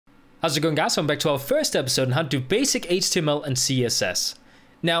How's it going, guys? Welcome back to our first episode on how to do basic HTML and CSS.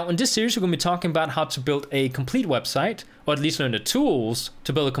 Now, in this series, we're going to be talking about how to build a complete website, or at least learn the tools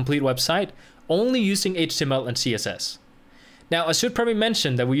to build a complete website, only using HTML and CSS. Now, I should probably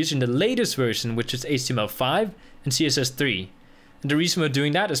mention that we're using the latest version, which is HTML5 and CSS3. And the reason we're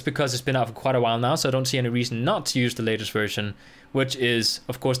doing that is because it's been out for quite a while now, so I don't see any reason not to use the latest version, which is,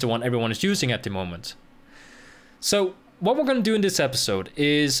 of course, the one everyone is using at the moment. So, what we're going to do in this episode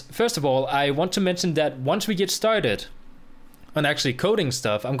is, first of all, I want to mention that once we get started on actually coding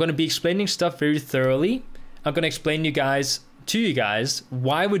stuff, I'm going to be explaining stuff very thoroughly. I'm going to explain to you guys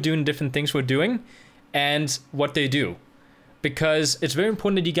why we're doing different things we're doing and what they do. Because it's very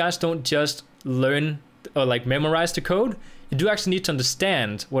important that you guys don't just learn or like memorize the code. You do actually need to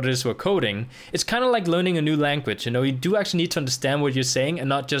understand what it is we're coding. It's kind of like learning a new language, you know, you do actually need to understand what you're saying and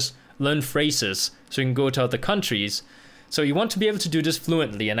not just learn phrases so you can go to other countries. So you want to be able to do this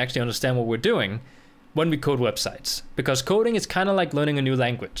fluently and actually understand what we're doing when we code websites, because coding is kind of like learning a new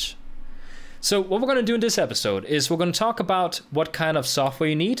language. So what we're going to do in this episode is we're going to talk about what kind of software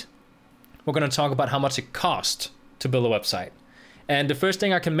you need. We're going to talk about how much it costs to build a website. And the first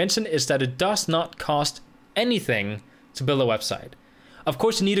thing I can mention is that it does not cost anything to build a website. Of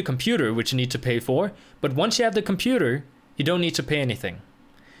course, you need a computer, which you need to pay for, but once you have the computer, you don't need to pay anything.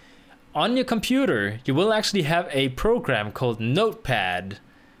 On your computer, you will actually have a program called Notepad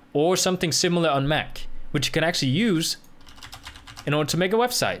or something similar on Mac, which you can actually use in order to make a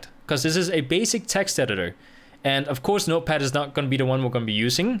website, because this is a basic text editor. And of course, Notepad is not going to be the one we're going to be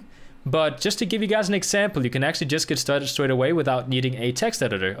using, but just to give you guys an example, you can actually just get started straight away without needing a text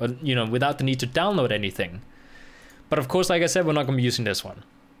editor, or without the need to download anything. But of course, like I said, we're not going to be using this one.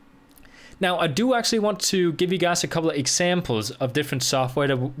 Now, I do actually want to give you guys a couple of examples of different software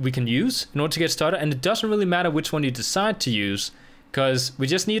that we can use in order to get started. And it doesn't really matter which one you decide to use, because we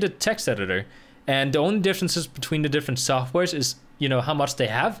just need a text editor. And the only differences between the different softwares is, how much they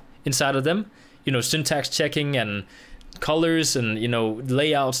have inside of them. Syntax checking and colors and,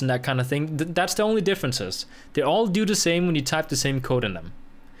 layouts and that kind of thing. That's the only differences. They all do the same when you type the same code in them.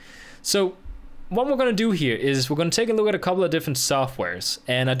 So what we're going to do here is we're going to take a look at a couple of different softwares,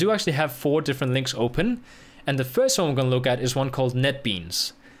 and I do actually have 4 different links open, and the first one we're going to look at is one called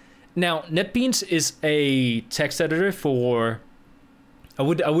Netbeans. Now, Netbeans is a text editor for, I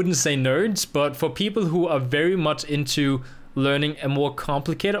wouldn't say nerds, but for people who are very much into learning a more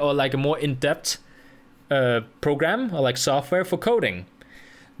complicated or like a more in-depth program or like software for coding.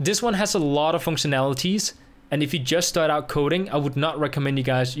 This one has a lot of functionalities, and if you just start out coding, I would not recommend you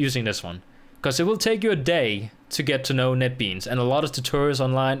guys using this one, because it will take you a day to get to know Netbeans and a lot of tutorials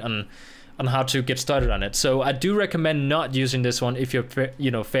online on how to get started on it. So I do recommend not using this one if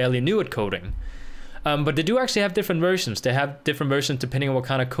you're fairly new at coding. But they do actually have different versions. They have different versions depending on what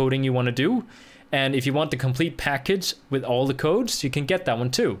kind of coding you want to do. And if you want the complete package with all the codes, you can get that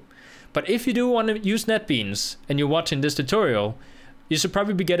one too. But if you do want to use Netbeans and you're watching this tutorial, you should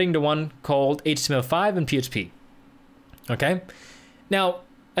probably be getting the one called HTML5 and PHP. Okay? Now,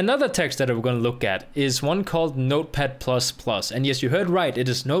 another text editor we're going to look at is one called Notepad++. And yes, you heard right, it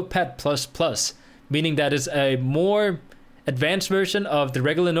is Notepad++, meaning that it's a more advanced version of the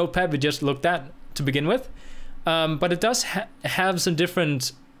regular Notepad we just looked at to begin with. But it does have some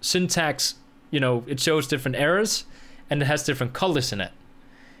different syntax, it shows different errors, and it has different colors in it.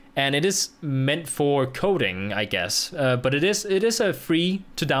 And it is meant for coding, I guess. But it is a free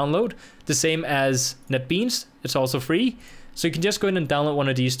to download, the same as Netbeans. It's also free. So you can just go in and download one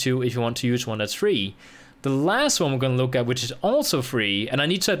of these two if you want to use one that's free. The last one we're going to look at, which is also free, and I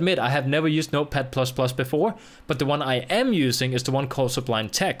need to admit I have never used Notepad++ before, but the one I am using is the one called Sublime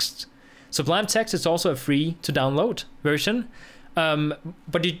Text. Sublime Text is also a free to download version,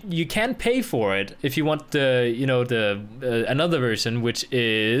 but you can pay for it if you want the another version, which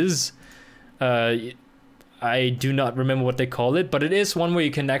is I do not remember what they call it, but it is one where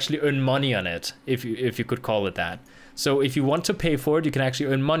you can actually earn money on it, if you could call it that. So if you want to pay for it, you can actually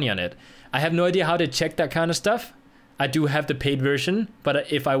earn money on it. I have no idea how to check that kind of stuff. I do have the paid version,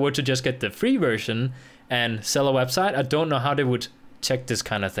 but if I were to just get the free version and sell a website, I don't know how they would check this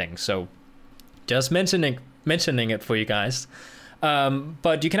kind of thing. So just mentioning it for you guys.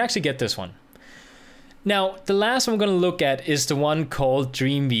 But you can actually get this one. Now, the last one I'm going to look at is the one called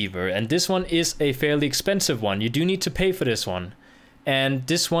Dreamweaver, and this one is a fairly expensive one. You do need to pay for this one. And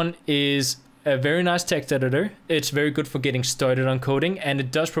this one is a very nice text editor. It's very good for getting started on coding, and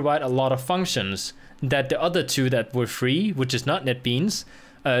it does provide a lot of functions that the other two that were free, which is not Netbeans,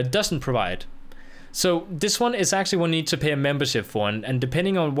 doesn't provide. So this one is actually one you need to pay a membership for, and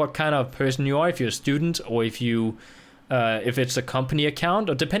depending on what kind of person you are, if you're a student or if you if it's a company account,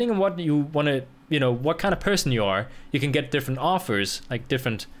 or depending on what you want to, what kind of person you are, you can get different offers, like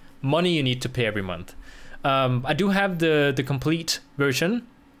different money you need to pay every month. I do have the complete version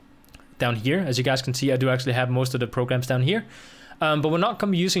down here. As you guys can see, I do actually have most of the programs down here. But we're not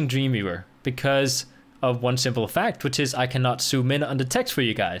going to be using Dreamweaver because of one simple fact, which is I cannot zoom in on the text for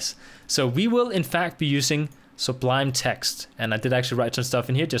you guys. So we will in fact be using Sublime Text. And I did actually write some stuff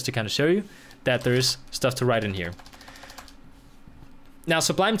in here just to kind of show you that there is stuff to write in here. Now,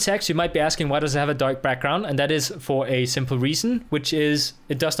 Sublime Text, you might be asking, why does it have a dark background? And that is for a simple reason, which is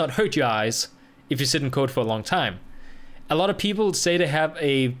it does not hurt your eyes if you sit in code for a long time. A lot of people say they have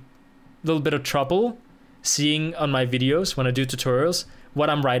a little bit of trouble seeing on my videos when I do tutorials what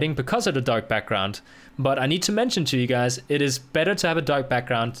I'm writing because of the dark background. But I need to mention to you guys, it is better to have a dark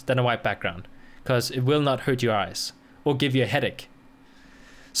background than a white background, because it will not hurt your eyes or give you a headache.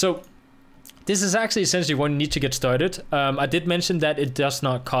 So this is actually essentially when you need to get started. I did mention that it does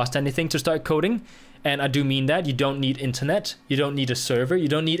not cost anything to start coding. And I do mean that. You don't need internet. You don't need a server. You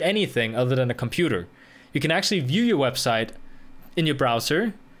don't need anything other than a computer. You can actually view your website in your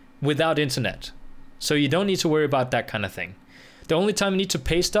browser without internet. So you don't need to worry about that kind of thing. The only time you need to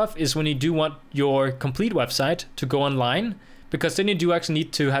pay stuff is when you do want your complete website to go online, because then you do actually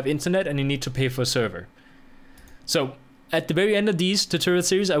need to have internet and you need to pay for a server. So at the very end of these tutorial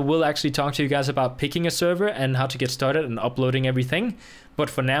series, I will actually talk to you guys about picking a server and how to get started and uploading everything. But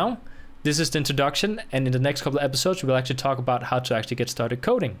for now, this is the introduction, and in the next couple of episodes, we'll actually talk about how to actually get started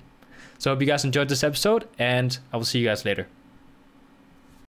coding. So I hope you guys enjoyed this episode, and I will see you guys later.